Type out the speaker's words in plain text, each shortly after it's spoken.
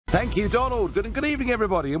Thank you, Donald. Good evening,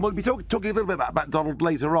 everybody. And we'll be talking a little bit about Donald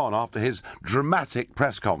later on after his dramatic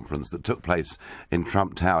press conference that took place in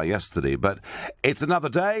Trump Tower yesterday. But it's another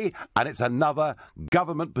day and it's another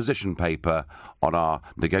government position paper on our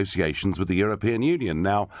negotiations with the European Union.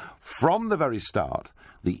 Now, from the very start,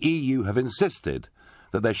 the EU have insisted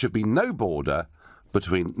that there should be no border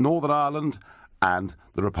between Northern Ireland and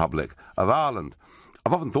the Republic of Ireland.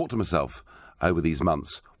 I've often thought to myself over these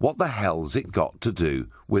months, what the hell's it got to do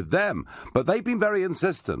with them? But they've been very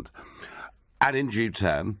insistent. And in due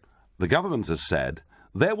turn, the government has said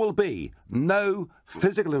there will be no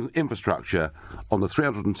physical infrastructure on the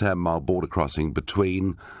 310-mile border crossing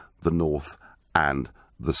between the north and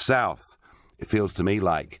the south. It feels to me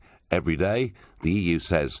like every day the EU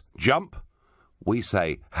says, jump. We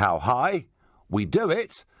say, how high? We do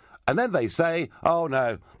it. And then they say, oh,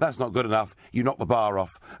 no, that's not good enough. You knocked the bar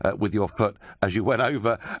off with your foot as you went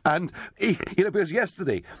over. And, because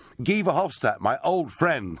yesterday, Guy Verhofstadt, my old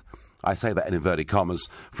friend, I say that in inverted commas,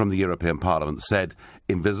 from the European Parliament, said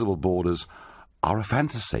invisible borders are a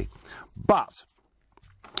fantasy. But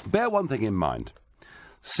bear one thing in mind.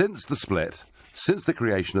 Since the split, since the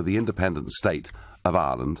creation of the independent state of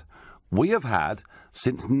Ireland, we have had,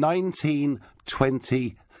 since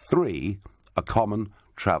 1923, a common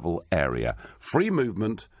travel area. Free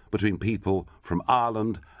movement between people from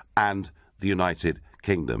Ireland and the United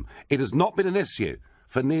Kingdom. It has not been an issue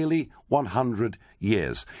for nearly 100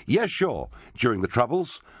 years. Yes, sure, during the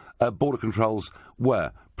Troubles, border controls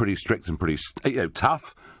were pretty strict and pretty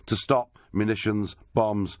tough to stop munitions,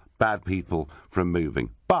 bombs, bad people from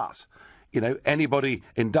moving. But, anybody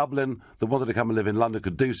in Dublin that wanted to come and live in London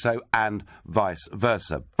could do so, and vice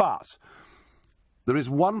versa. But there is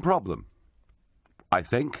one problem, I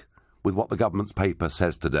think, with what the government's paper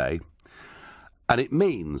says today, and it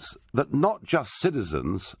means that not just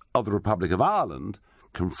citizens of the Republic of Ireland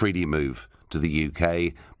can freely move to the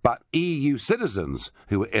UK, but EU citizens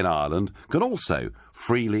who are in Ireland can also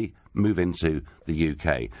freely move into the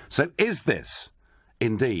UK. So is this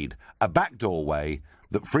indeed a backdoor way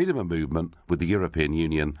that freedom of movement with the European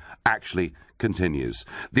Union actually continues?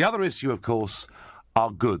 The other issue, of course,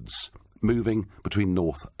 are goods moving between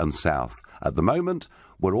north and south. At the moment,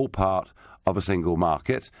 we're all part of a single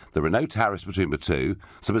market. There are no tariffs between the two,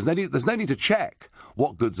 so there's no need to check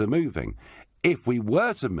what goods are moving. If we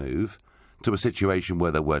were to move to a situation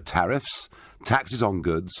where there were tariffs, taxes on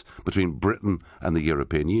goods between Britain and the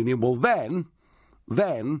European Union, well then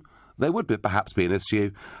there would perhaps be an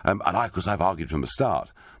issue, and I've argued from the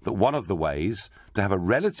start that one of the ways to have a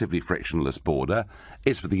relatively frictionless border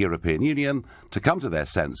is for the European Union to come to their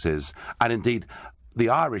senses, and indeed the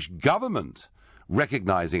Irish government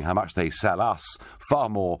recognising how much they sell us far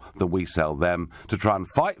more than we sell them, to try and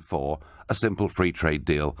fight for a simple free trade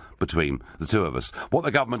deal between the two of us. What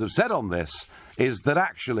the government have said on this is that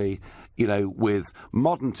actually, with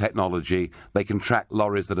modern technology, they can track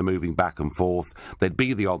lorries that are moving back and forth. There'd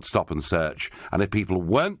be the odd stop and search, and if people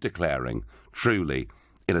weren't declaring truly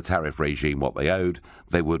in a tariff regime what they owed,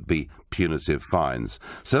 there would be punitive fines.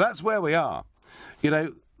 So that's where we are.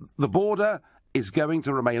 The border is going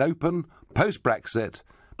to remain open post-Brexit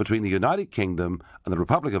between the United Kingdom and the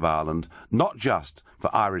Republic of Ireland, not just for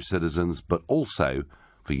Irish citizens, but also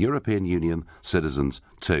for European Union citizens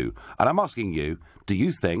too. And I'm asking you, do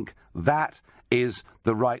you think that is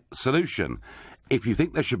the right solution? If you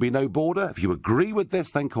think there should be no border, if you agree with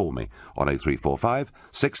this, then call me on 0345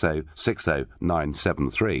 60 60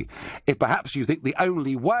 973. If perhaps you think the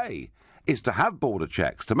only way is to have border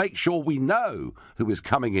checks to make sure we know who is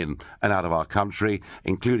coming in and out of our country,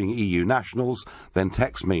 including EU nationals, then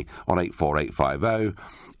text me on 84850.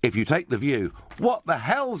 If you take the view, what the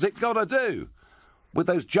hell's it got to do with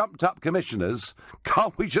those jumped-up commissioners?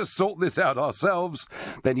 Can't we just sort this out ourselves?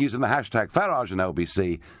 Then using the hashtag Farage and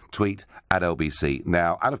LBC, tweet at LBC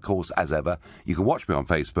Now. And, of course, as ever, you can watch me on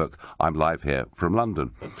Facebook. I'm live here from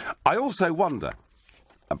London. I also wonder,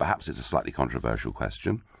 and perhaps it's a slightly controversial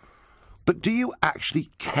question, but do you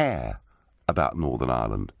actually care about Northern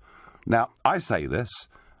Ireland? Now, I say this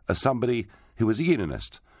as somebody who is a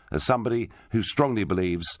unionist, as somebody who strongly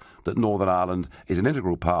believes that Northern Ireland is an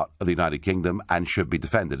integral part of the United Kingdom and should be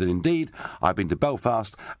defended. And indeed, I've been to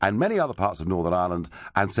Belfast and many other parts of Northern Ireland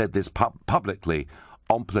and said this publicly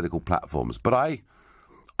on political platforms. But I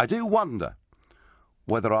do wonder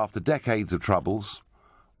whether after decades of troubles,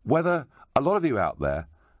 whether a lot of you out there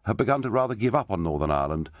have begun to rather give up on Northern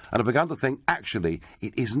Ireland and have begun to think, actually,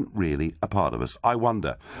 it isn't really a part of us. I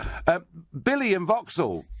wonder. Billy in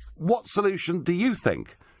Vauxhall, what solution do you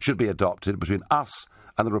think should be adopted between us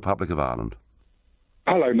and the Republic of Ireland?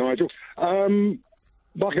 Hello, Nigel.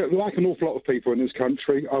 like an awful lot of people in this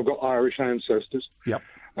country, I've got Irish ancestors. Yep.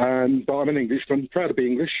 But I'm an Englishman, proud to be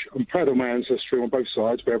English. I'm proud of my ancestry on both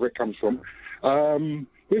sides, wherever it comes from.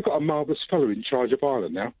 We've got a marvellous fellow in charge of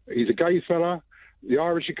Ireland now. He's a gay fella. The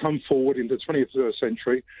Irish have come forward into the 20th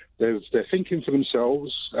century. They're thinking for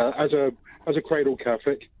themselves. As a cradle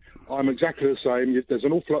Catholic, I'm exactly the same. There's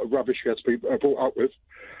an awful lot of rubbish we had to be brought up with.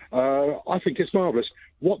 I think it's marvellous.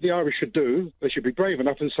 What the Irish should do, they should be brave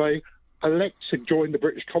enough and say, elect to join the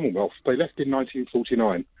British Commonwealth. They left in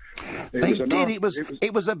 1949. They did.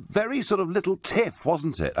 It was a very sort of little tiff,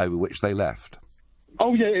 wasn't it, over which they left?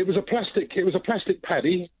 Oh yeah, it was a plastic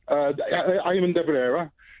paddy. Eamon de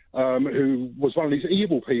Valera, who was one of these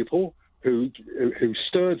evil people who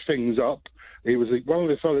stirred things up. He was one of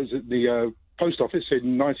the fellows at the post office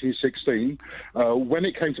in 1916. When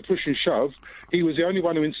it came to push and shove, he was the only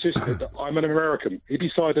one who insisted that I'm an American. He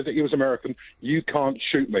decided that he was American. You can't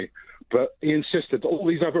shoot me. But he insisted that all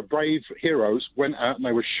these other brave heroes went out and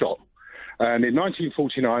they were shot. And in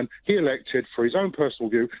 1949, he elected, for his own personal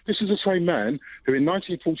view, this is the same man who in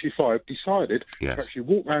 1945 decided to actually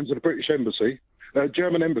walk round to the British embassy,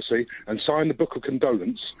 German embassy, and sign the Book of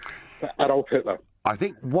Condolence for Adolf Hitler. I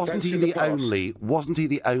think wasn't he the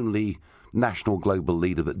only national global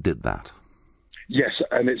leader that did that? Yes,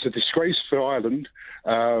 and it's a disgrace for Ireland.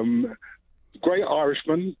 Great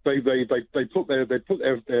Irishmen, they put their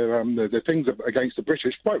things against the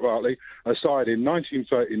British, quite rightly, aside in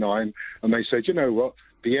 1939, and they said, you know what,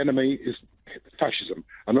 the enemy is fascism.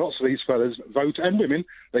 And lots of these fellas, and women,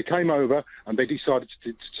 they came over and they decided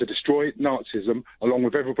to destroy Nazism along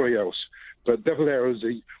with everybody else. But De Valera's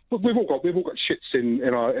we've all got shits in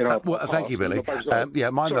our well, thank you, Billy.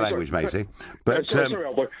 Mind the language, matey. But sorry,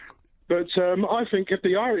 Alboy. But I think if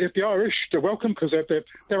the Irish, they're welcome because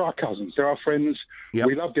they're our cousins, they're our friends. Yep.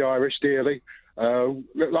 We love the Irish dearly.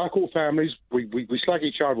 Like all families, we slag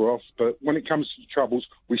each other off, but when it comes to troubles,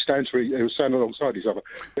 we stand alongside each other.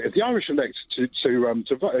 But if the Irish elect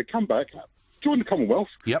to come back, join the Commonwealth,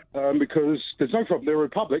 yep. Because there's no problem. They're a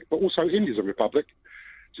republic, but also India's a republic,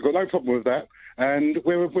 so we've got no problem with that. And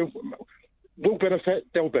we'll benefit,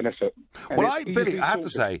 they'll benefit. Well, Billy, I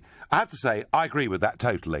have to say, I agree with that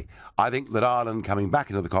totally. I think that Ireland coming back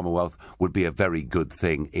into the Commonwealth would be a very good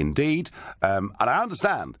thing indeed. And I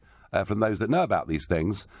understand from those that know about these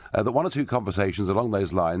things that one or two conversations along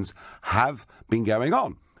those lines have been going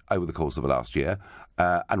on over the course of the last year.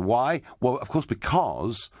 And why? Well, of course,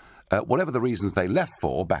 because whatever the reasons they left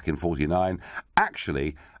for back in 49,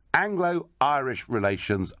 actually, Anglo-Irish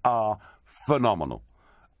relations are phenomenal.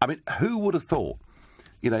 I mean, who would have thought,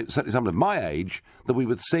 certainly someone of my age, that we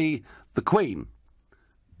would see the Queen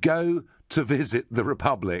go to visit the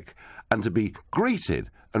Republic and to be greeted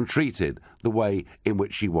and treated the way in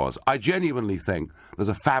which she was. I genuinely think there's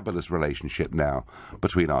a fabulous relationship now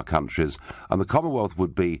between our countries, and the Commonwealth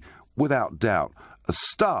would be, without doubt, a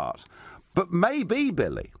start. But maybe,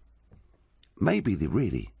 Billy, maybe the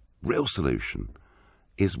really real solution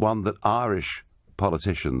is one that Irish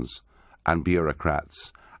politicians and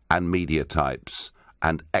bureaucrats and media types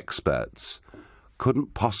and experts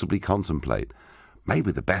couldn't possibly contemplate.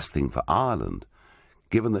 Maybe the best thing for Ireland,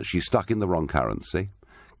 given that she's stuck in the wrong currency,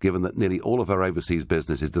 given that nearly all of her overseas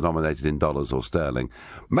business is denominated in dollars or sterling,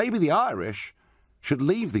 maybe the Irish should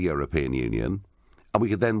leave the European Union and we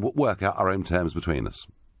could then work out our own terms between us.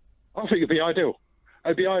 I think it'd be ideal.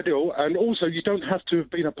 It'd be ideal, and also you don't have to have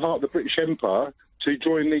been a part of the British Empire to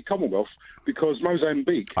join the Commonwealth, because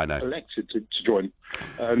Mozambique elected to join.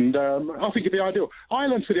 And I think it'd be ideal.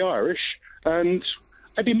 Ireland for the Irish, and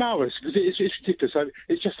it'd be marvellous, because it's ridiculous.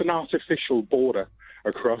 It's just an artificial border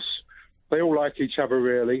across. They all like each other,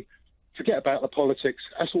 really. Forget about the politics.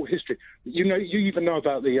 That's all history. You even know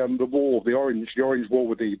about the war, the Orange War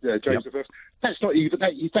with the James I. That's not even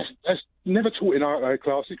that's never taught in our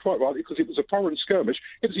classes, quite rightly, because it was a foreign skirmish.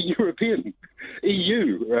 It was a European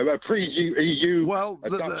EU, a pre-EU. Well,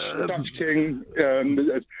 Dutch king.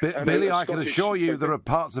 Billy, I can assure you there are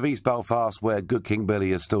parts of East Belfast where Good King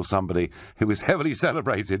Billy is still somebody who is heavily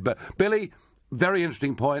celebrated. But Billy, very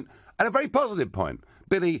interesting point and a very positive point.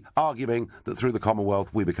 Billy arguing that through the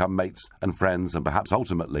Commonwealth we become mates and friends, and perhaps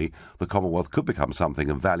ultimately the Commonwealth could become something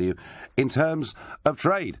of value in terms of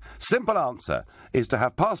trade. Simple answer is to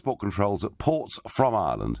have passport controls at ports from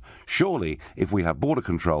Ireland. Surely, if we have border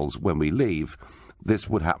controls when we leave, this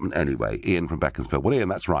would happen anyway. Ian from Beaconsfield. Well, Ian,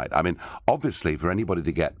 that's right. I mean, obviously, for anybody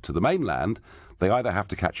to get to the mainland, they either have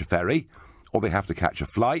to catch a ferry or they have to catch a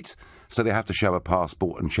flight. So they have to show a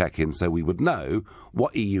passport and check in so we would know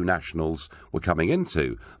what EU nationals were coming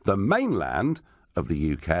into the mainland of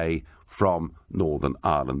the UK from Northern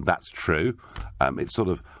Ireland. That's true. It's sort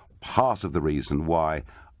of part of the reason why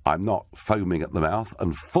I'm not foaming at the mouth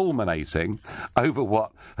and fulminating over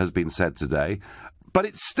what has been said today. But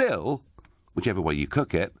it's still, whichever way you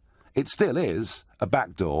cook it, it still is a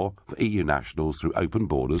backdoor for EU nationals through open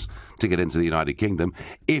borders to get into the United Kingdom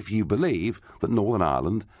if you believe that Northern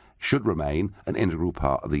Ireland should remain an integral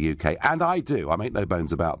part of the UK. And I do. I make no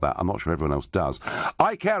bones about that. I'm not sure everyone else does.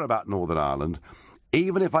 I care about Northern Ireland.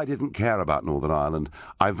 Even if I didn't care about Northern Ireland,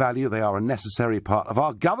 I value they are a necessary part of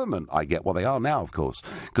our government. I get what they are now, of course,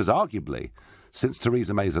 because arguably, since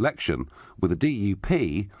Theresa May's election, with the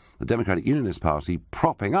DUP, the Democratic Unionist Party,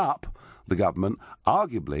 propping up the government,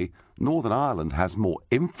 arguably, Northern Ireland has more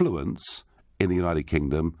influence in the United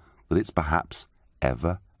Kingdom than it's perhaps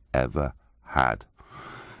ever had.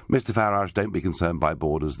 Mr Farage, don't be concerned by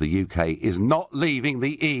borders. The UK is not leaving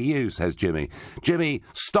the EU, says Jimmy. Jimmy,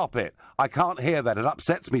 stop it. I can't hear that. It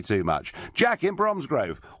upsets me too much. Jack in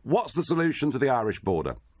Bromsgrove, what's the solution to the Irish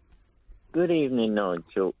border? Good evening,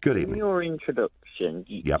 Nigel. Good evening. In your introduction,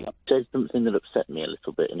 you said something that upset me a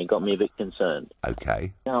little bit, and it got me a bit concerned.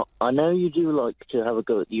 OK. Now, I know you do like to have a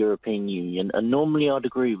go at the European Union, and normally I'd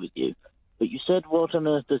agree with you, but you said, what on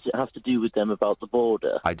earth does it have to do with them about the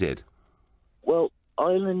border? I did. Well,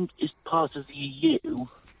 Ireland is part of the EU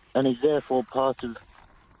and is therefore part of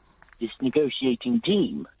this negotiating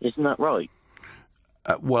team. Isn't that right?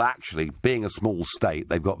 Well, actually, being a small state,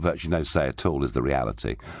 they've got virtually no say at all, is the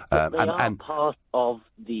reality. But they are part of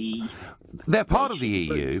the... They're part of the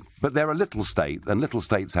EU, but they're a little state, and little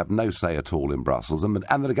states have no say at all in Brussels. And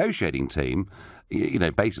the negotiating team, you know,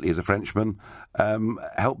 basically is a Frenchman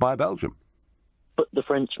helped by Belgium. But the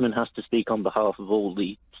Frenchman has to speak on behalf of all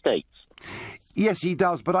the states. Yes, he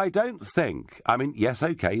does, but I don't think... I mean, yes,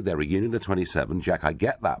 OK, they're a union of 27, Jack, I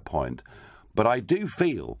get that point. But I do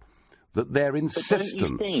feel that their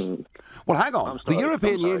insistence... Well, hang on. The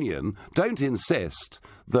European Union don't insist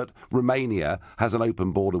that Romania has an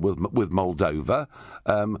open border with Moldova,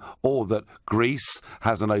 or that Greece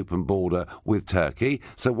has an open border with Turkey.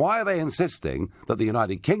 So why are they insisting that the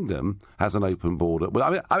United Kingdom has an open border? Well,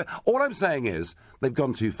 I mean, all I'm saying is they've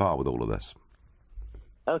gone too far with all of this.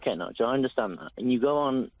 OK, Nigel, I understand that. And you go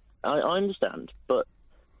on... I understand, but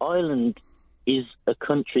Ireland is a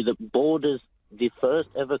country that borders the first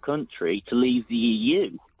ever country to leave the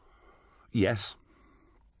EU. Yes.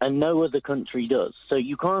 And no other country does. So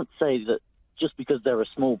you can't say that just because they're a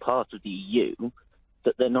small part of the EU,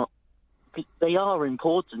 that they're not... They are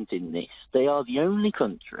important in this. They are the only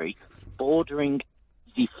country bordering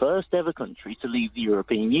the first ever country to leave the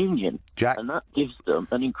European Union. Jack. And that gives them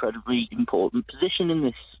an incredibly important position in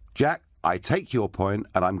this. Jack, I take your point,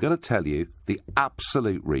 and I'm going to tell you the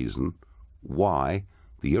absolute reason why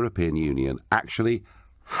the European Union actually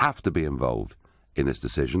have to be involved in this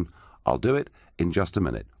decision. I'll do it in just a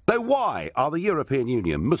minute. So why are the European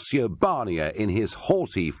Union, Monsieur Barnier, in his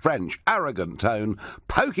haughty, French, arrogant tone,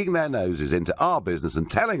 poking their noses into our business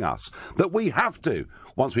and telling us that we have to,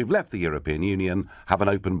 once we've left the European Union, have an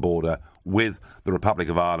open border with the Republic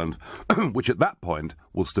of Ireland, which at that point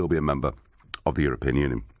will still be a member of the European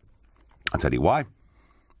Union? I'll tell you why.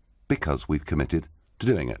 Because we've committed to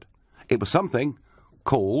doing it. It was something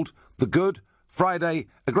called the Good Friday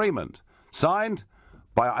Agreement, signed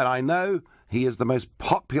by, and I know he is the most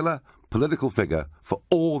popular political figure for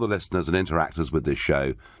all the listeners and interactors with this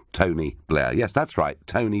show, Tony Blair. Yes, that's right,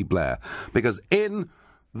 Tony Blair. Because in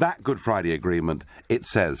that Good Friday Agreement, it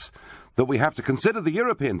says that we have to consider the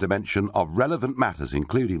European dimension of relevant matters,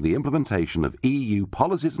 including the implementation of EU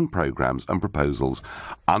policies and programmes and proposals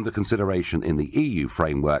under consideration in the EU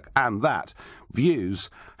framework, and that views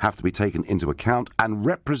have to be taken into account and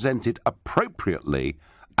represented appropriately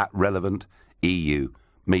at relevant EU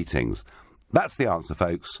meetings. That's the answer,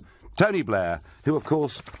 folks. Tony Blair, who, of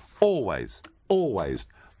course, always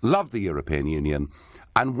loved the European Union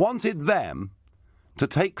and wanted them to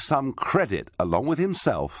take some credit, along with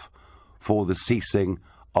himself, for the ceasing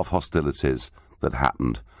of hostilities that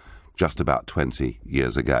happened just about 20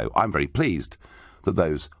 years ago. I'm very pleased that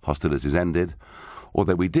those hostilities ended,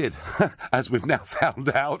 although we did, as we've now found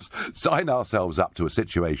out, sign ourselves up to a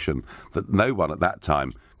situation that no one at that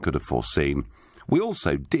time could have foreseen. We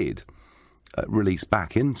also did release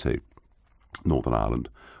back into Northern Ireland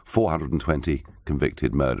 420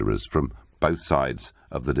 convicted murderers from both sides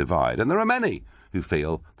of the divide. And there are many who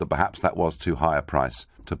feel that perhaps that was too high a price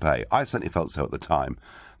to pay. I certainly felt so at the time.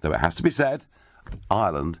 Though it has to be said,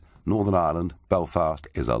 Ireland, Northern Ireland, Belfast,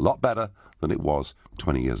 is a lot better than it was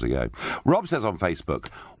 20 years ago. Rob says on Facebook,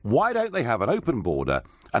 why don't they have an open border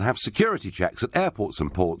and have security checks at airports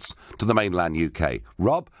and ports to the mainland UK?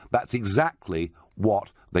 Rob, that's exactly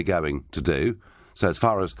what they're going to do. So as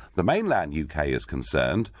far as the mainland UK is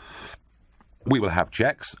concerned, we will have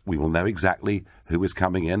checks. We will know exactly who is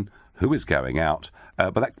coming in, who is going out.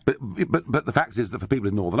 But the fact is that for people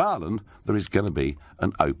in Northern Ireland, there is going to be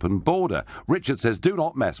an open border. Richard says, do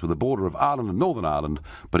not mess with the border of Ireland and Northern Ireland,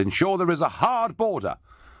 but ensure there is a hard border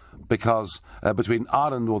because between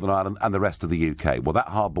Ireland, Northern Ireland and the rest of the UK. Well, that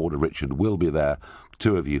hard border, Richard, will be there.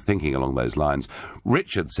 Two of you thinking along those lines.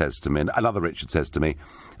 Richard says to me, another Richard says to me,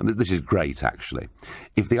 and this is great, actually,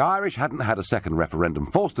 if the Irish hadn't had a second referendum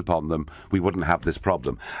forced upon them, we wouldn't have this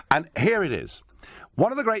problem. And here it is.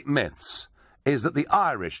 One of the great myths is that the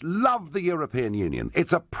Irish love the European Union.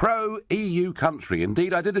 It's a pro-EU country.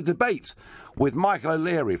 Indeed, I did a debate with Michael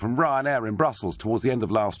O'Leary from Ryanair in Brussels towards the end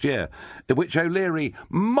of last year, in which O'Leary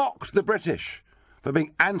mocked the British for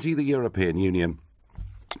being anti the European Union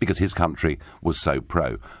because his country was so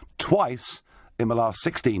pro. Twice in the last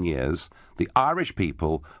 16 years, the Irish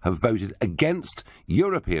people have voted against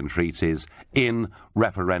European treaties in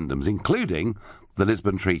referendums, including the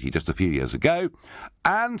Lisbon Treaty just a few years ago,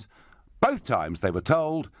 and both times they were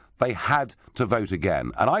told they had to vote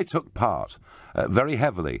again. And I took part very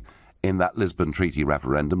heavily in that Lisbon Treaty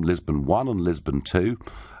referendum, Lisbon 1 and Lisbon 2.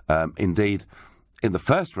 Indeed, in the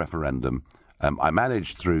first referendum, I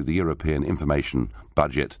managed through the European Information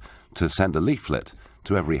Budget to send a leaflet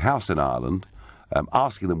to every house in Ireland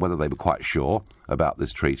asking them whether they were quite sure about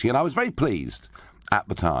this treaty. And I was very pleased at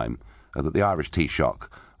the time that the Irish Taoiseach,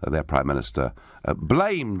 their Prime Minister,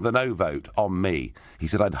 blamed the no vote on me. He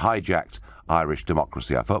said I'd hijacked Irish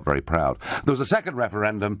democracy. I felt very proud. There was a second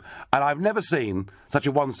referendum, and I've never seen such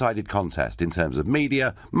a one-sided contest in terms of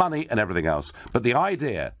media, money and everything else. But the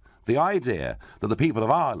idea that the people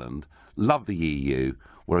of Ireland love the EU,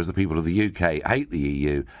 whereas the people of the UK hate the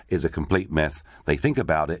EU, is a complete myth. They think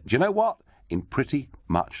about it, do you know what? In pretty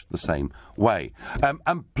much the same way.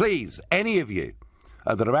 And please, any of you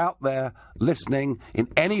that are out there listening in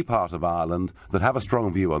any part of Ireland that have a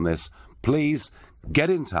strong view on this, please get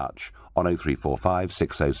in touch on 0345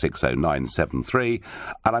 6060 973.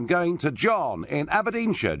 And I'm going to John in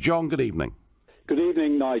Aberdeenshire. John, good evening. Good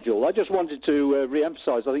evening, Nigel. I just wanted to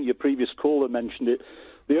re-emphasise, I think your previous caller mentioned it,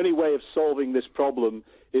 the only way of solving this problem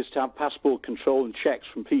is to have passport control and checks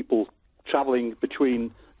from people travelling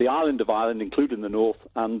between the island of Ireland, including the north,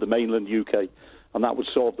 and the mainland UK, and that would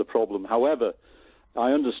solve the problem. However,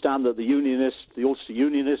 I understand that the Unionists, the Ulster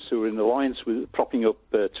Unionists, who are in alliance with propping up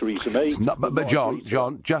Theresa May... But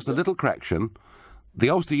John, just a little correction. The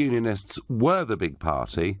Ulster Unionists were the big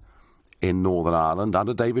party in Northern Ireland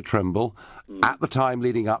under David Trimble at the time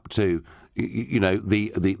leading up to,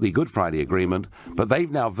 the Good Friday Agreement, but they've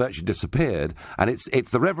now virtually disappeared, and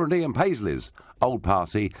it's the Reverend Ian Paisley's old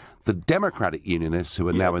party, the Democratic Unionists, who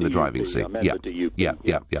are now in the driving seat. The DUP.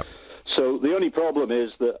 Yeah. So the only problem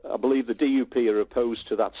is that I believe the DUP are opposed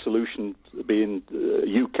to that solution being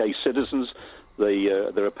UK citizens.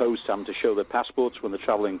 They're opposed to having to show their passports when they're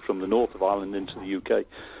travelling from the north of Ireland into the UK.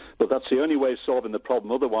 But that's the only way of solving the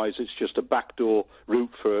problem. Otherwise, it's just a backdoor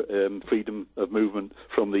route for freedom of movement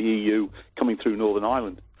from the EU coming through Northern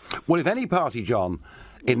Ireland. Well, if any party, John,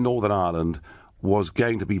 in Northern Ireland was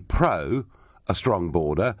going to be pro a strong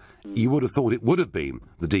border, you would have thought it would have been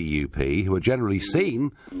the DUP, who are generally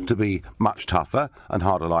seen to be much tougher and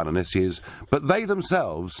harder line on issues, but they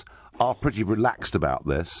themselves are pretty relaxed about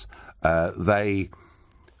this.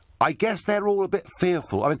 I guess they're all a bit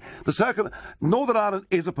fearful. I mean, Northern Ireland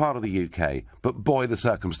is a part of the UK, but boy, the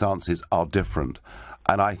circumstances are different.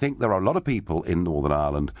 And I think there are a lot of people in Northern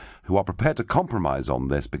Ireland who are prepared to compromise on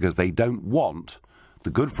this because they don't want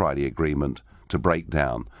the Good Friday Agreement to break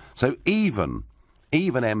down. So even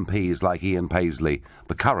MPs like Ian Paisley,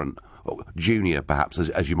 the current junior, perhaps,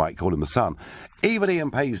 as you might call him, the son, even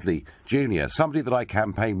Ian Paisley Jr., somebody that I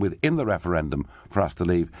campaigned with in the referendum for us to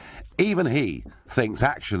leave, even he thinks,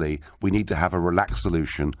 actually, we need to have a relaxed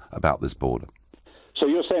solution about this border. So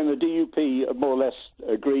you're saying the DUP have more or less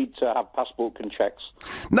agreed to have passport checks?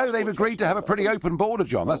 No, they've agreed to have a pretty open border,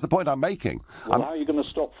 John. That's the point I'm making. Well, how are you going to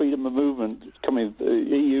stop freedom of movement coming,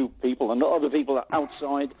 EU people and other people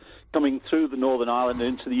outside coming through the Northern Ireland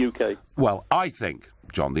into the UK? Well, I think,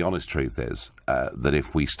 John, the honest truth is that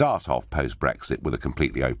if we start off post-Brexit with a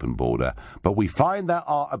completely open border, but we find there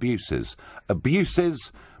are abuses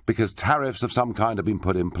because tariffs of some kind have been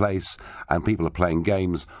put in place and people are playing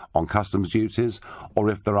games on customs duties, or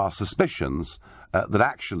if there are suspicions that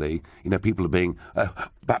actually, people are being,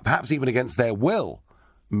 perhaps even against their will,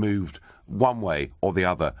 moved one way or the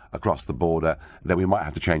other across the border, then we might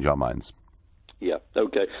have to change our minds. Yeah,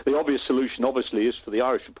 OK. The obvious solution, obviously, is for the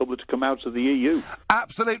Irish Republic to come out of the EU.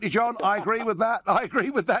 Absolutely, John. I agree with that. I agree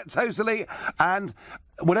with that totally. And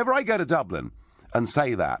whenever I go to Dublin, and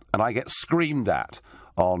say that, and I get screamed at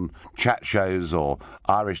on chat shows or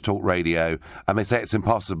Irish talk radio, and they say it's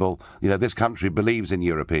impossible. You know, this country believes in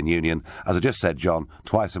European Union. As I just said, John,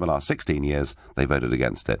 twice in the last 16 years, they voted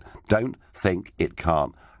against it. Don't think it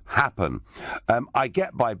can't happen. I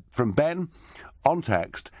get from Ben on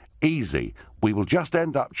text, easy. We will just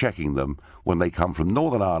end up checking them when they come from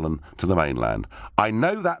Northern Ireland to the mainland. I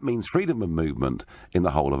know that means freedom of movement in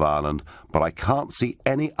the whole of Ireland, but I can't see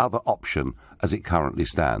any other option as it currently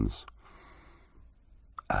stands.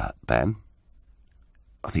 Ben,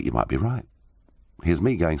 I think you might be right. Here's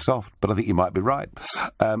me going soft, but I think you might be right.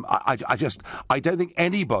 I don't think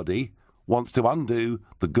anybody wants to undo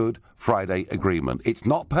the Good Friday Agreement. It's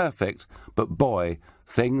not perfect, but boy,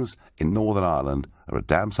 things in Northern Ireland are a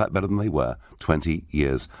damn sight better than they were 20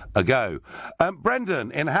 years ago.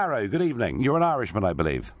 Brendan in Harrow, good evening. You're an Irishman, I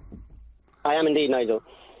believe. I am indeed, Nigel.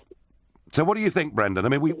 So what do you think, Brendan? I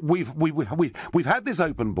mean, we've had this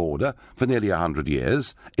open border for nearly 100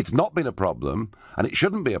 years. It's not been a problem, and it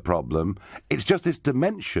shouldn't be a problem. It's just this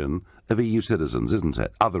dimension of EU citizens, isn't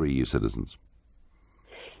it? Other EU citizens.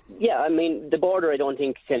 Yeah, I mean, the border I don't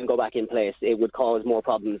think can go back in place. It would cause more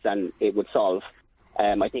problems than it would solve.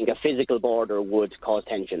 I think a physical border would cause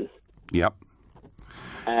tension. Yep.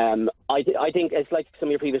 I think, it's like some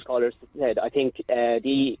of your previous callers said, I think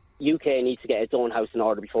the UK needs to get its own house in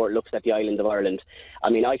order before it looks at the island of Ireland.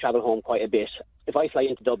 I mean, I travel home quite a bit. If I fly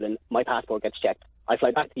into Dublin, my passport gets checked. I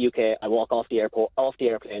fly back to the UK, I walk off the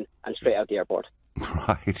airplane, and straight out the airport.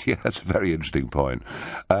 Right, yeah, that's a very interesting point.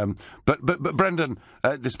 But Brendan,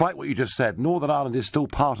 despite what you just said, Northern Ireland is still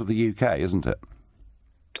part of the UK, isn't it?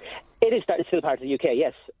 It is still part of the UK,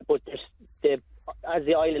 yes. But as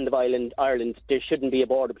the island of Ireland, there shouldn't be a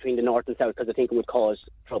border between the north and south because I think it would cause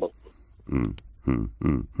trouble.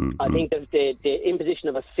 I think that the imposition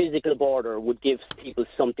of a physical border would give people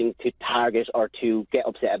something to target or to get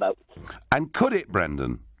upset about. And could it,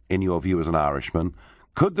 Brendan, in your view as an Irishman,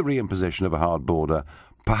 could the reimposition of a hard border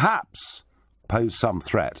perhaps pose some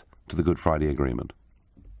threat to the Good Friday Agreement?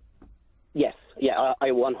 Yes, yeah, I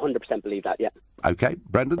 100% believe that, yeah. OK,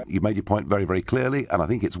 Brendan, you made your point very, very clearly, and I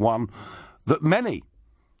think it's one that many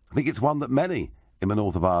in the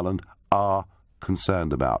north of Ireland are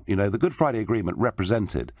concerned about. You know, the Good Friday Agreement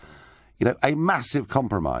represented, you know, a massive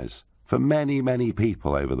compromise for many, many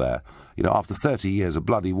people over there, you know, after 30 years of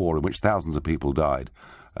bloody war in which thousands of people died.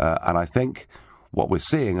 And I think what we're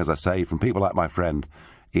seeing, as I say, from people like my friend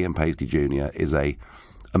Ian Paisley Jr. is a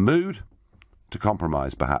mood to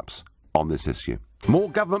compromise, perhaps, on this issue.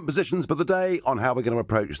 More government positions for the day on how we're going to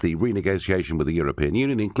approach the renegotiation with the European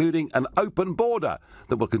Union, including an open border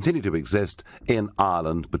that will continue to exist in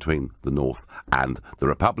Ireland between the North and the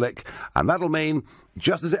Republic. And that'll mean,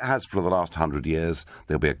 just as it has for the last 100 years,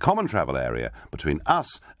 there'll be a common travel area between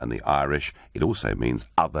us and the Irish. It also means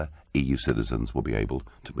other EU citizens will be able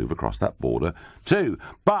to move across that border too.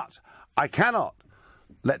 But I cannot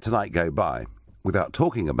let tonight go by without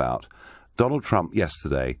talking about Donald Trump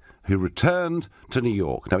yesterday, who returned to New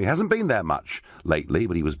York. Now, he hasn't been there much lately,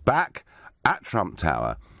 but he was back at Trump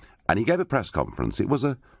Tower, and he gave a press conference. It was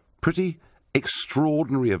a pretty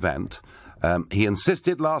extraordinary event. He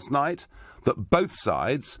insisted last night that both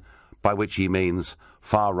sides, by which he means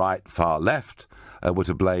far right, far left, were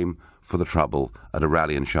to blame for the trouble at a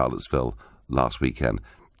rally in Charlottesville last weekend.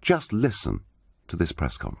 Just listen to this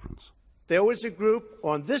press conference. There was a group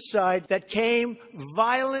on this side that came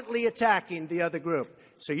violently attacking the other group.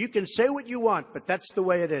 So you can say what you want, but that's the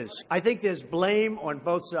way it is. I think there's blame on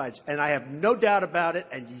both sides, and I have no doubt about it,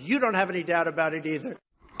 and you don't have any doubt about it either.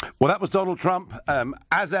 Well, that was Donald Trump,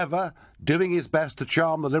 as ever, doing his best to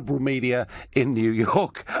charm the liberal media in New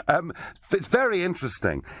York. It's very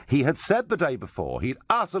interesting. He had said the day before he'd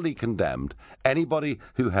utterly condemned anybody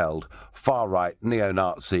who held far-right,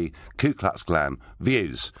 neo-Nazi, Ku Klux Klan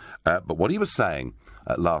views. But what he was saying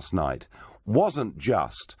last night wasn't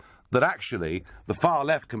just that actually the far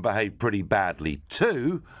left can behave pretty badly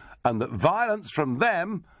too, and that violence from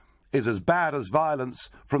them is as bad as violence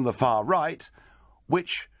from the far right,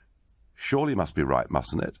 which surely must be right,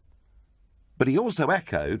 mustn't it? But he also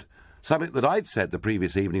echoed something that I'd said the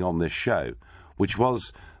previous evening on this show, which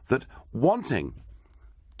was that wanting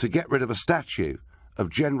to get rid of a statue of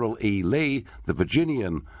General E. Lee, the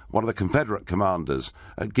Virginian, one of the Confederate commanders,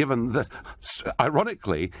 given that,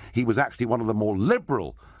 ironically, he was actually one of the more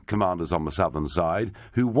liberal commanders on the southern side,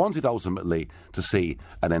 who wanted ultimately to see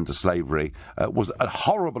an end to slavery, was a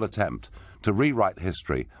horrible attempt to rewrite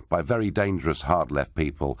history by very dangerous hard-left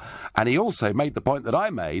people. And he also made the point that I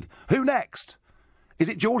made, who next? Is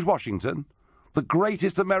it George Washington? the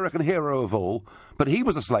greatest American hero of all, but he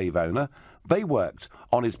was a slave owner. They worked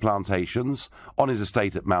on his plantations, on his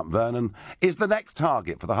estate at Mount Vernon, is the next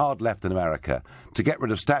target for the hard left in America to get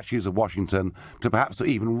rid of statues of Washington, to perhaps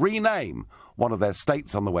even rename one of their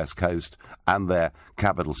states on the West Coast and their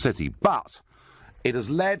capital city. But it has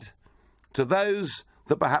led to those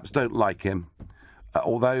that perhaps don't like him,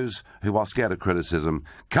 or those who are scared of criticism,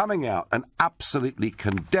 coming out and absolutely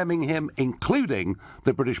condemning him, including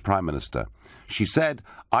the British Prime Minister. She said,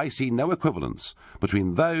 "I see no equivalence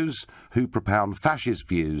between those who propound fascist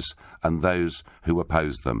views and those who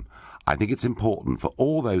oppose them. I think it's important for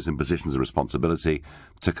all those in positions of responsibility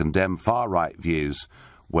to condemn far-right views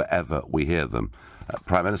wherever we hear them."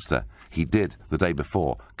 Prime Minister, he did the day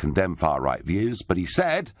before condemn far-right views, but he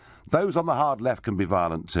said those on the hard left can be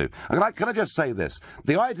violent too. And can I just say this?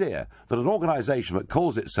 The idea that an organisation that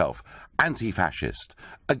calls itself anti-fascist,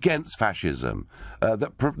 against fascism,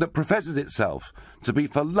 that professes itself to be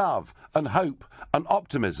for love and hope and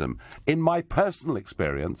optimism, in my personal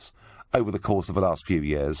experience, over the course of the last few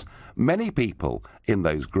years, many people in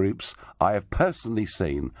those groups I have personally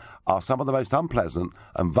seen are some of the most unpleasant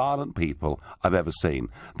and violent people I've ever seen.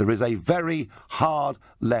 There is a very hard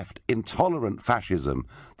left, intolerant fascism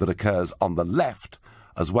that occurs on the left,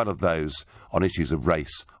 as well as those on issues of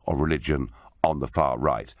race or religion on the far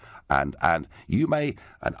right. And you may,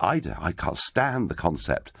 and I can't stand the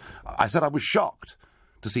concept. I said I was shocked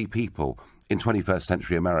to see people in 21st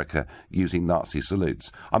century America using Nazi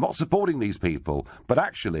salutes. I'm not supporting these people, but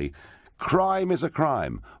actually, crime is a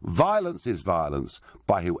crime. Violence is violence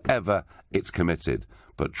by whoever it's committed.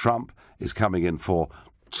 But Trump is coming in for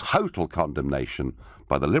total condemnation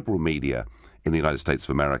by the liberal media in the United States of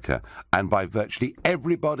America and by virtually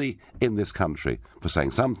everybody in this country for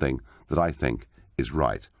saying something that I think is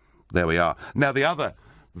right. There we are. Now, the other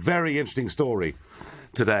very interesting story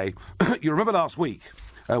today, you remember last week,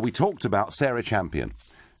 we talked about Sarah Champion.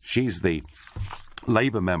 She's the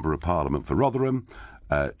Labour Member of Parliament for Rotherham.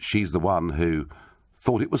 She's the one who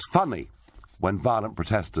thought it was funny when violent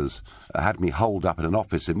protesters had me holed up in an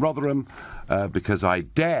office in Rotherham because I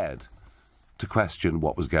dared to question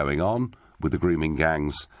what was going on with the grooming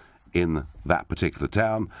gangs in that particular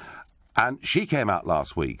town. And she came out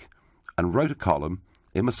last week and wrote a column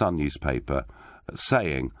in the Sun newspaper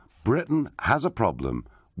saying Britain has a problem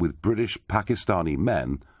with British Pakistani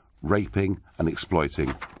men raping and exploiting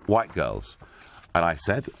white girls. And I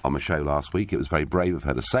said on the show last week it was very brave of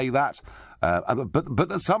her to say that, but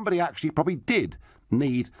that somebody actually probably did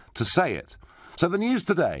need to say it. So the news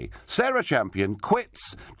today, Sarah Champion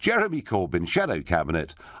quits Jeremy Corbyn's shadow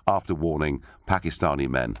cabinet after warning Pakistani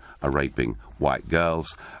men are raping white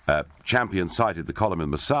girls. Champion cited the column in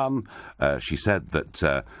The Sun. She said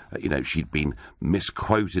that, she'd been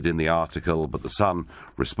misquoted in the article, but The Sun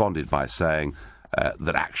responded by saying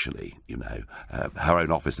that actually, her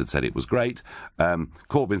own office had said it was great.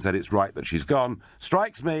 Corbyn said it's right that she's gone.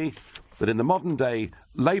 Strikes me that in the modern-day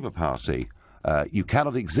Labour Party, you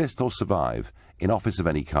cannot exist or survive in office of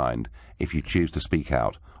any kind if you choose to speak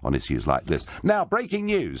out on issues like this. Now, breaking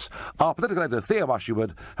news. Our political editor, Theo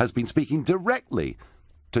Usherwood, has been speaking directly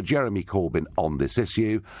to Jeremy Corbyn on this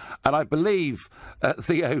issue. And I believe,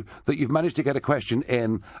 Theo, that you've managed to get a question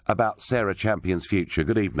in about Sarah Champion's future.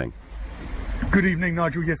 Good evening. Good evening,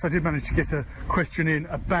 Nigel. Yes, I did manage to get a question in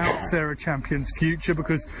about Sarah Champion's future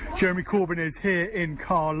because Jeremy Corbyn is here in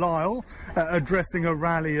Carlisle addressing a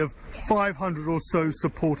rally of 500 or so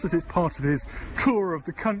supporters. It's part of his tour of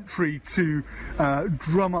the country to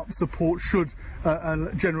drum up support should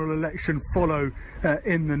a general election follow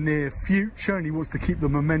in the near future, and he wants to keep the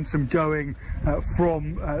momentum going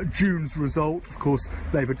from June's result. Of course,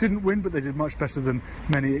 Labour didn't win, but they did much better than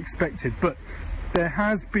many expected. But there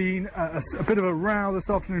has been a bit of a row this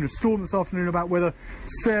afternoon, a storm this afternoon, about whether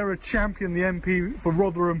Sarah Champion, the MP for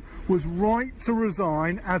Rotherham, was right to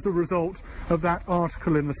resign as a result of that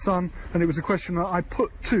article in The Sun. And it was a question that I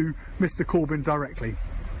put to Mr Corbyn directly.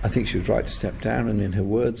 I think she was right to step down, and in her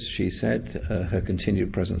words, she said her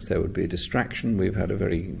continued presence there would be a distraction. We've had a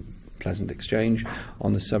very pleasant exchange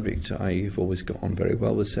on the subject. I've always got on very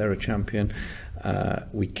well with Sarah Champion.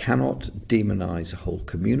 We cannot demonise whole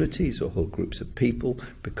communities or whole groups of people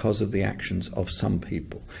because of the actions of some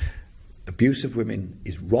people. Abuse of women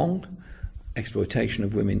is wrong, exploitation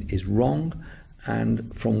of women is wrong,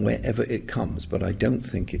 and from wherever it comes. But I don't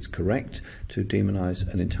think it's correct to demonise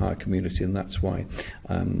an entire community, and that's why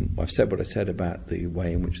I've said what I said about the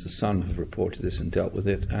way in which The Sun have reported this and dealt with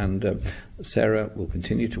it, and Sarah will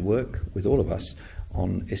continue to work with all of us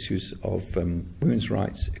on issues of women's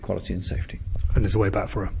rights, equality and safety. And there's a way back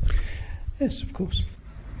for her? Yes, of course.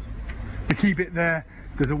 The key bit there,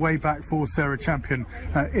 there's a way back for Sarah Champion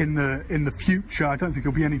in the future. I don't think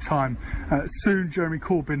it'll be any time soon. Jeremy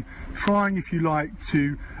Corbyn trying, if you like,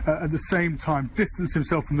 to at the same time distance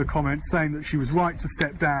himself from the comments, saying that she was right to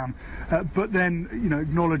step down, but then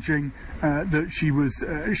acknowledging that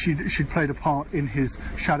she'd played a part in his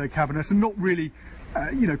shadow cabinet and not really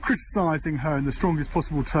criticising her in the strongest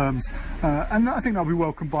possible terms, and I think that'll be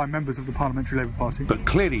welcomed by members of the Parliamentary Labour Party. But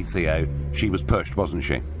clearly, Theo, she was pushed, wasn't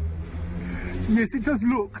she? Yes, it does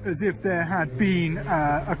look as if there had been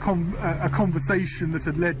a conversation that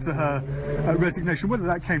had led to her resignation. Whether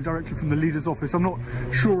that came directly from the leader's office, I'm not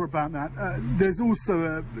sure about that. There's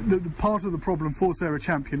also the part of the problem for Sarah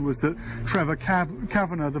Champion was that Trevor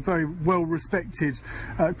Kavanagh, the very well-respected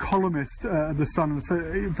columnist at The Sun,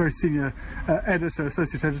 and very senior editor,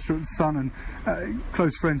 associate editor at The Sun, and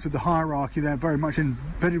close friends with the hierarchy there, very much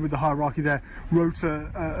embedded with the hierarchy there, wrote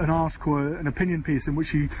an article, an opinion piece in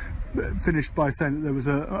which he finished by saying that there was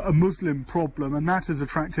a Muslim problem, and that has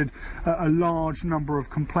attracted a large number of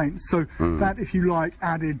complaints. So that, if you like,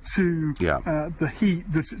 added to the heat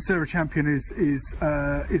that Sarah Champion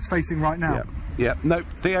is facing right now. Yeah. No,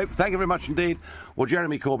 Theo, thank you very much indeed. Well,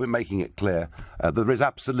 Jeremy Corbyn making it clear that there is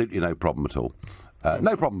absolutely no problem at all.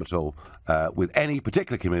 No problem at all with any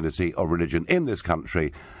particular community or religion in this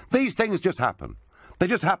country. These things just happen. They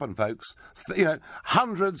just happen, folks.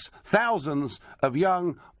 Hundreds, thousands of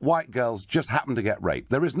young white girls just happen to get raped.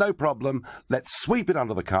 There is no problem. Let's sweep it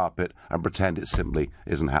under the carpet and pretend it simply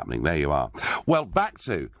isn't happening. There you are. Well, back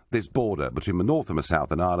to this border between the north and the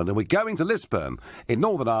south in Ireland, and we're going to Lisburn in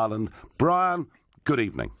Northern Ireland. Brian, good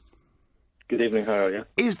evening. Good evening, how are you?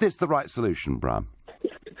 Is this the right solution, Brian?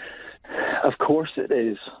 Of course it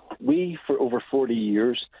is. We, for over 40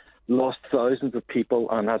 years, lost thousands of people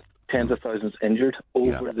and had tens of thousands injured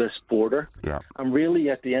over this border. And really,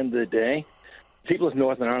 at the end of the day, people of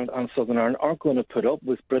Northern Ireland and Southern Ireland aren't going to put up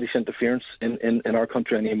with British interference in our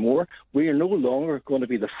country anymore. We are no longer going to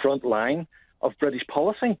be the front line of British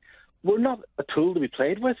policy. We're not a tool to be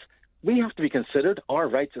played with. We have to be considered our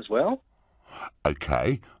rights as well.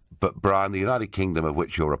 OK, but Brian, the United Kingdom, of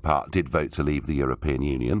which you're a part, did vote to leave the European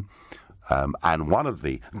Union. And one of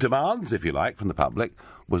the demands, if you like, from the public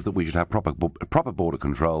was that we should have proper border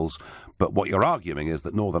controls. But what you're arguing is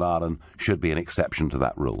that Northern Ireland should be an exception to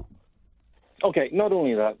that rule. OK, not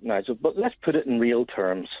only that, Nigel, but let's put it in real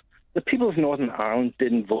terms. The people of Northern Ireland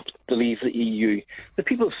didn't vote to leave the EU. The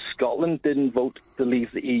people of Scotland didn't vote to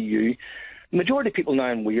leave the EU. The majority of people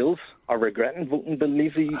now in Wales are regretting voting to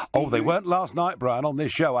leave the EU. Oh, they weren't last night, Brian, on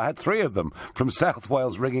this show. I had 3 of them from South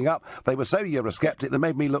Wales ringing up. They were so Eurosceptic they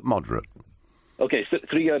made me look moderate. OK, so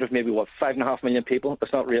 3 out of maybe, 5.5 million people?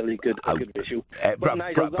 That's not really a good issue.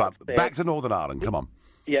 Back to Northern Ireland, come on.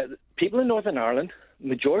 Yeah, people in Northern Ireland,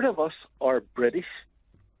 majority of us are British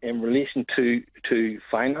in relation to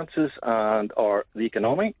finances and the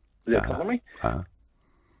economy.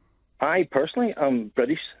 I personally am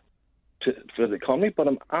British for the economy, but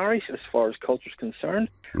I'm Irish as far as culture is concerned,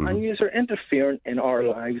 and you are interfering in our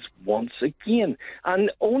lives once again. And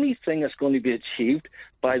the only thing that's going to be achieved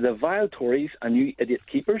by the vile Tories and you idiot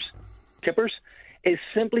kippers is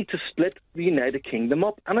simply to split the United Kingdom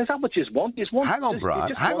up. And is that what you want? Hang on,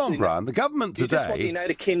 Brian. The government today... You just want the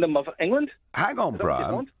United Kingdom of England? Hang on,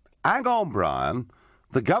 Brian.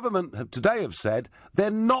 The government today have said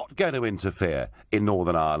they're not going to interfere in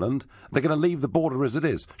Northern Ireland. They're going to leave the border as it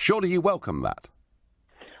is. Surely you welcome that?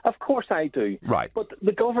 Of course I do. Right. But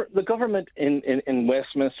the government in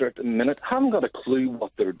Westminster at the minute haven't got a clue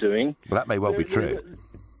what they're doing. Well, that may well be true.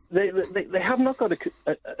 They have not got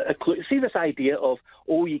a clue. See this idea of,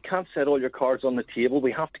 you can't set all your cards on the table.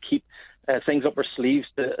 We have to keep things up our sleeves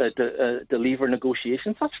to lever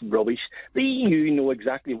negotiations. That's rubbish. The EU know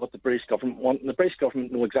exactly what the British government want, and the British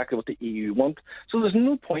government know exactly what the EU want. So there's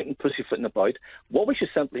no point in pussyfooting about. What we should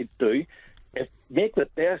simply do is make the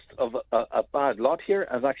best of a bad lot here,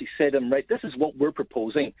 as actually say to them, right, this is what we're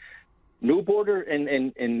proposing. No border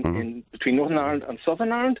in between Northern Ireland and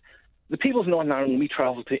Southern Ireland. The people of Northern Ireland, when we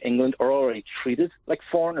travel to England, are already treated like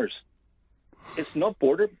foreigners. It's not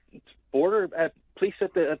border police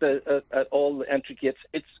at all the entry gates.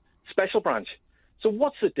 It's special branch. So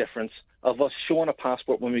what's the difference of us showing a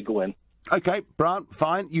passport when we go in? OK, Brian,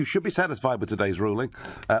 fine. You should be satisfied with today's ruling.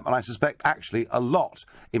 And I suspect, actually, a lot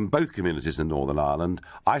in both communities in Northern Ireland.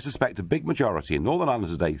 I suspect a big majority in Northern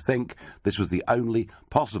Ireland today think this was the only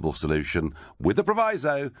possible solution, with the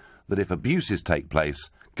proviso that if abuses take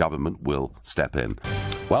place, government will step in.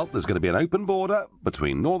 Well, there's going to be an open border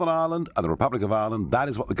between Northern Ireland and the Republic of Ireland. That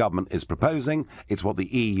is what the government is proposing. It's what the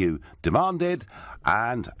EU demanded.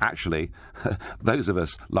 And actually, those of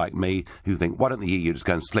us like me who think, why don't the EU just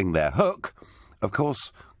go and sling their hook of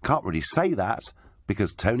course, can't really say that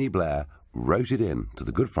because Tony Blair wrote it in to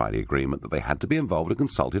the Good Friday Agreement that they had to be involved and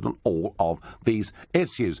consulted on all of these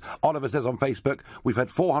issues. Oliver says on Facebook, we've had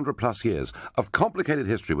 400-plus years of complicated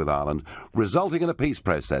history with Ireland, resulting in a peace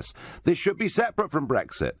process. This should be separate from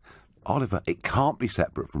Brexit. Oliver, it can't be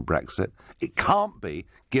separate from Brexit. It can't be,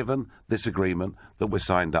 given this agreement that we're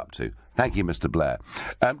signed up to. Thank you, Mr. Blair.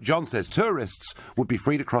 John says tourists would be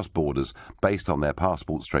free to cross borders based on their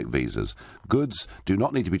passport/visas. Goods do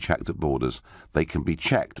not need to be checked at borders. They can be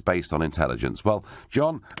checked based on intelligence. Well,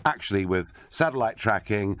 John, actually, with satellite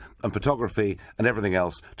tracking and photography and everything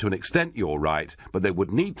else, to an extent you're right, but there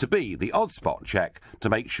would need to be the odd spot check to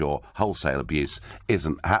make sure wholesale abuse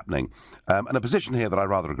isn't happening. And a position here that I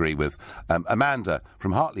rather agree with, Amanda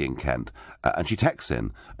from Hartley in Kent, and she texts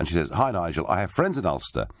in and she says, "Hi Nigel, I have friends in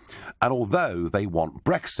Ulster, and although they want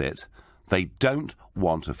Brexit, they don't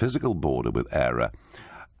want a physical border with ERA.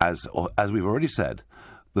 As we've already said,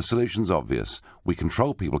 the solution's obvious. We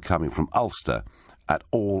control people coming from Ulster at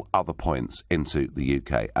all other points into the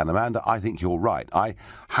UK." And Amanda, I think you're right. I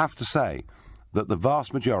have to say that the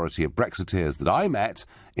vast majority of Brexiteers that I met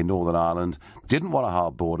in Northern Ireland didn't want a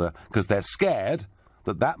hard border because they're scared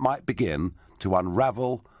that that might begin to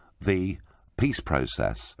unravel the peace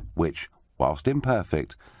process, which, whilst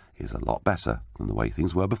imperfect, is a lot better than the way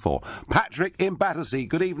things were before. Patrick in Battersea,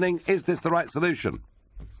 good evening. Is this the right solution?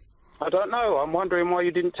 I don't know. I'm wondering why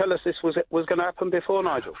you didn't tell us this was going to happen before,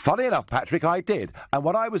 Nigel. Funny enough, Patrick, I did. And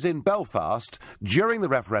when I was in Belfast during the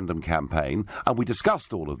referendum campaign, and we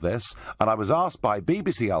discussed all of this, and I was asked by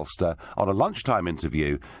BBC Ulster on a lunchtime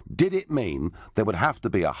interview, did it mean there would have to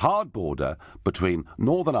be a hard border between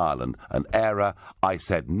Northern Ireland and ERA? I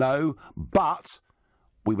said no, but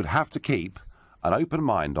we would have to keep an open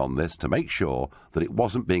mind on this to make sure that it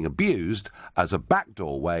wasn't being abused as a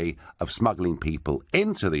backdoor way of smuggling people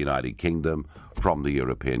into the United Kingdom from the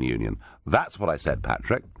European Union. That's what I said,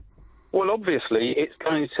 Patrick. Well, obviously, it's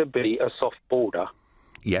going to be a soft border.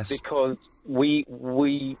 Yes. Because we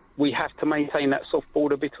have to maintain that soft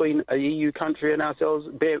border between a EU country and ourselves,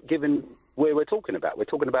 given where we're talking about. We're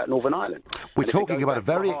talking about Northern Ireland. We're talking about a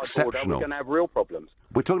very exceptional... Border, we're going to have real problems.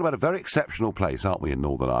 We're talking about a very exceptional place, aren't we, in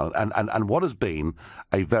Northern Ireland, and what has been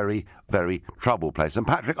a very, very troubled place. And,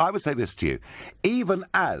 Patrick, I would say this to you. Even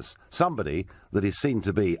as somebody that is seen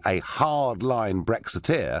to be a hard-line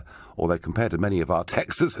Brexiteer, although compared to many of our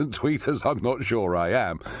texters and tweeters, I'm not sure I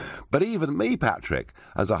am, but even me, Patrick,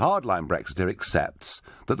 as a hard-line Brexiteer, accepts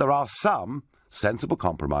that there are some sensible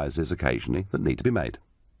compromises occasionally that need to be made.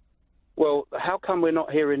 Well, how come we're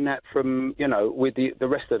not hearing that from, with the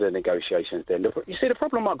rest of the negotiations then? You see, the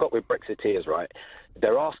problem I've got with Brexiteers, right,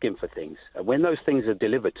 they're asking for things, and when those things are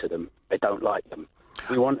delivered to them, they don't like them.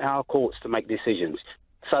 We want our courts to make decisions.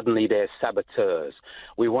 Suddenly they're saboteurs.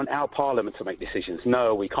 We want our parliament to make decisions.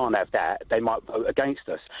 No, we can't have that. They might vote against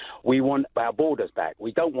us. We want our borders back.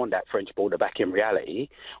 We don't want that French border back in reality.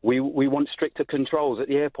 We want stricter controls at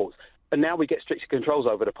the airports. And now we get stricter controls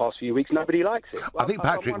over the past few weeks. Nobody likes it. Well, I think,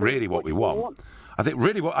 Patrick, really what we want. I think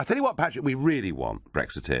really what... I tell you what, Patrick, we really want,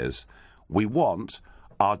 Brexiteers. We want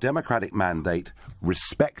our democratic mandate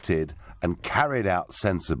respected and carried out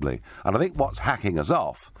sensibly. And I think what's hacking us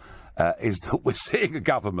off is that we're seeing a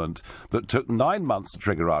government that took 9 months to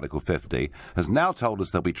trigger Article 50, has now told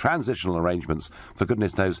us there'll be transitional arrangements for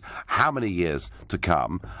goodness knows how many years to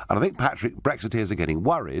come. And I think, Patrick, Brexiteers are getting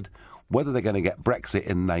worried whether they're going to get Brexit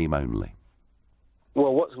in name only.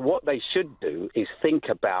 Well, what they should do is think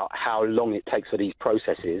about how long it takes for these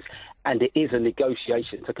processes, and it is a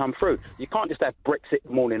negotiation to come through. You can't just have Brexit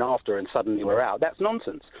the morning after and suddenly we're out. That's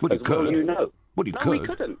nonsense. Well, you could. Well, you know. Well, you no, could. we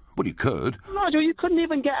couldn't. Well, you could. Nigel, you couldn't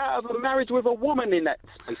even get out of a marriage with a woman in that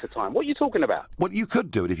space of time. What are you talking about? Well, you could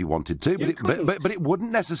do it if you wanted to, but it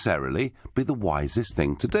wouldn't necessarily be the wisest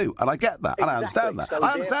thing to do. And I get that, and I understand that.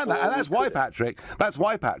 I understand that, and that's why,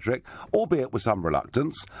 Patrick, albeit with some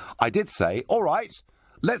reluctance, I did say, all right,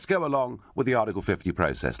 let's go along with the Article 50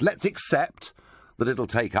 process. Let's accept that it'll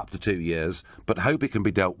take up to 2 years, but hope it can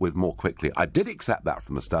be dealt with more quickly. I did accept that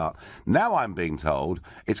from the start. Now I'm being told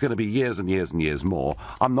it's going to be years and years and years more.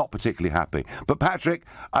 I'm not particularly happy. But, Patrick,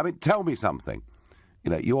 I mean, tell me something.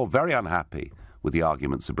 You're very unhappy with the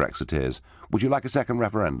arguments of Brexiteers. Would you like a second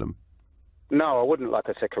referendum? No, I wouldn't like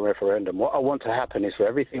a second referendum. What I want to happen is for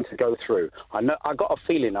everything to go through. I got a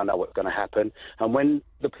feeling I know what's going to happen. And when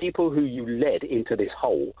the people who you led into this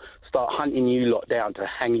hole start hunting you lot down to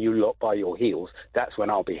hang you lot by your heels, that's when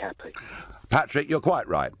I'll be happy. Patrick, you're quite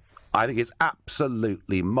right. I think it's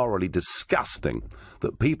absolutely morally disgusting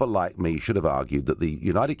that people like me should have argued that the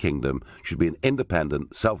United Kingdom should be an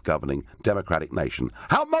independent, self-governing, democratic nation.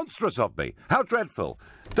 How monstrous of me! How dreadful!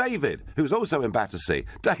 David, who's also in Battersea.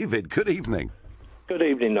 David, good evening. Good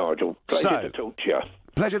evening, Nigel. Pleasure to talk to you.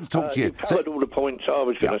 Pleasure to talk to you. You covered all the points I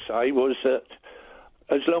was going to say. Was that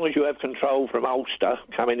as long as you have control from Ulster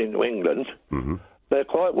coming into England, they're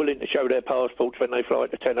quite willing to show their passports when they fly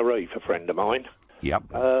to Tenerife, a friend of mine. Yep.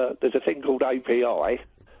 There's a thing called API,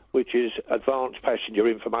 which is Advanced Passenger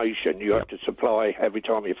Information you have to supply every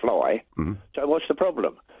time you fly. So what's the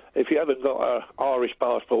problem? If you haven't got an Irish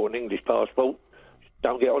passport and English passport,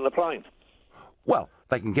 don't get on the plane. Well,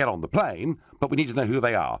 they can get on the plane, but we need to know who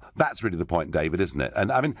they are. That's really the point, David, isn't it?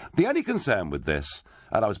 And, I mean, the only concern with this,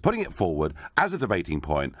 and I was putting it forward as a debating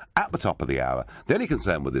point at the top of the hour, the only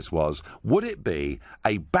concern with this was, would it be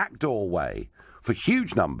a backdoor way for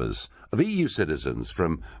huge numbers of EU citizens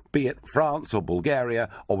from, be it France or Bulgaria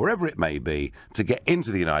or wherever it may be, to get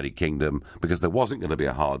into the United Kingdom because there wasn't going to be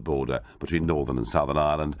a hard border between Northern and Southern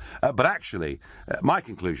Ireland. But actually, my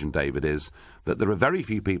conclusion, David, is that there are very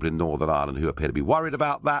few people in Northern Ireland who appear to be worried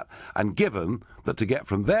about that, and given that to get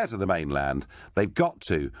from there to the mainland, they've got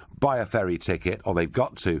to buy a ferry ticket or they've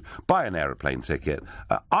got to buy an aeroplane ticket,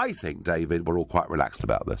 I think, David, we're all quite relaxed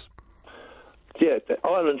about this. Yeah,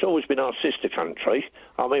 Ireland's always been our sister country.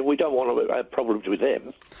 I mean, we don't want to have problems with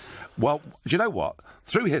them. Well, do you know what?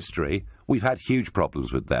 Through history, we've had huge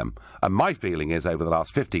problems with them. And my feeling is, over the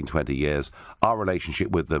last 15, 20 years, our relationship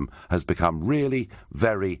with them has become really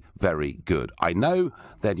very, very good. I know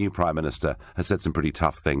their new Prime Minister has said some pretty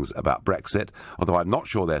tough things about Brexit, although I'm not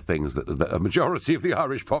sure they're things that a majority of the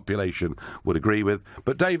Irish population would agree with.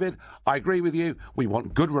 But, David, I agree with you. We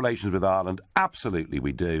want good relations with Ireland. Absolutely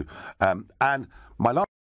we do. And my last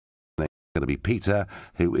name is going to be Peter,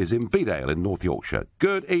 who is in Bedale in North Yorkshire.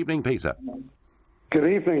 Good evening, Peter. Good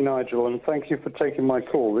evening, Nigel, and thank you for taking my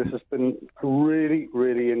call. This has been really,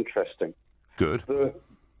 really interesting. Good.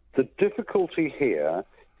 The difficulty here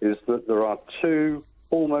is that there are two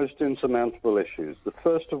almost insurmountable issues. The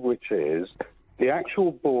first of which is the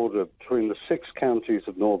actual border between the 6 counties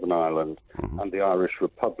of Northern Ireland and the Irish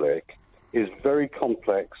Republic is very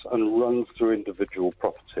complex and runs through individual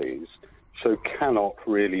properties, so cannot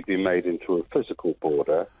really be made into a physical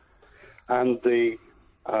border. And the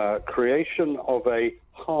creation of a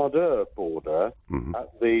harder border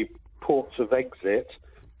at the ports of exit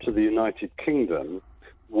to the United Kingdom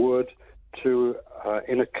would,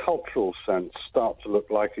 in a cultural sense, start to look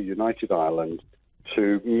like a united Ireland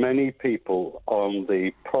to many people on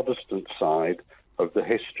the Protestant side of the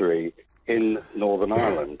history in Northern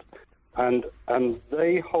Ireland. And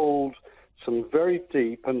they hold some very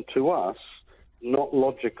deep and, to us, not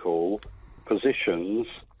logical positions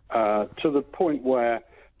to the point where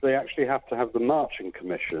they actually have to have the Marching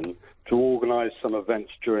Commission to organise some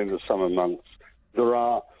events during the summer months. There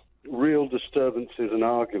are real disturbances and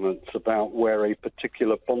arguments about where a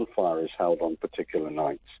particular bonfire is held on particular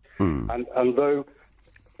nights. And though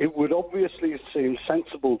it would obviously seem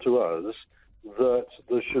sensible to us that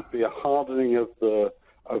there should be a hardening of the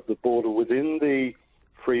border within the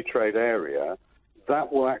free trade area,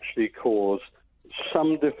 that will actually cause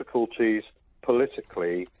some difficulties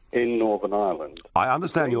politically in Northern Ireland. I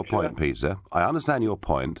understand your point, Peter. I understand your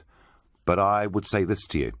point, but I would say this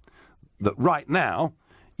to you, that right now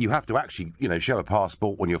you have to actually, show a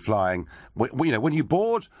passport when you're flying. When you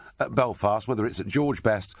board at Belfast, whether it's at George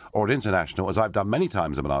Best or at International, as I've done many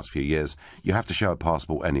times in the last few years, you have to show a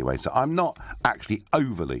passport anyway. So I'm not actually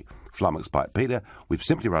overly flummoxed by it. Peter, we've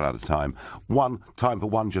simply run out of time. Time for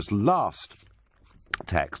one just last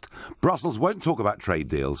text. Brussels won't talk about trade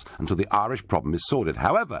deals until the Irish problem is sorted.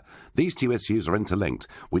 However, these two issues are interlinked.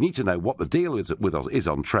 We need to know what the deal is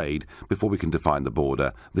on trade before we can define the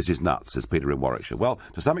border. This is nuts, says Peter in Warwickshire. Well,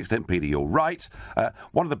 to some extent, Peter, you're right.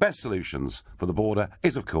 One of the best solutions for the border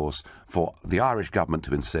is, of course, for the Irish government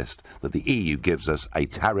to insist that the EU gives us a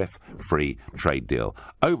tariff-free trade deal.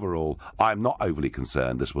 Overall, I'm not overly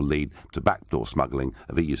concerned this will lead to backdoor smuggling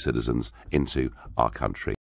of EU citizens into our country.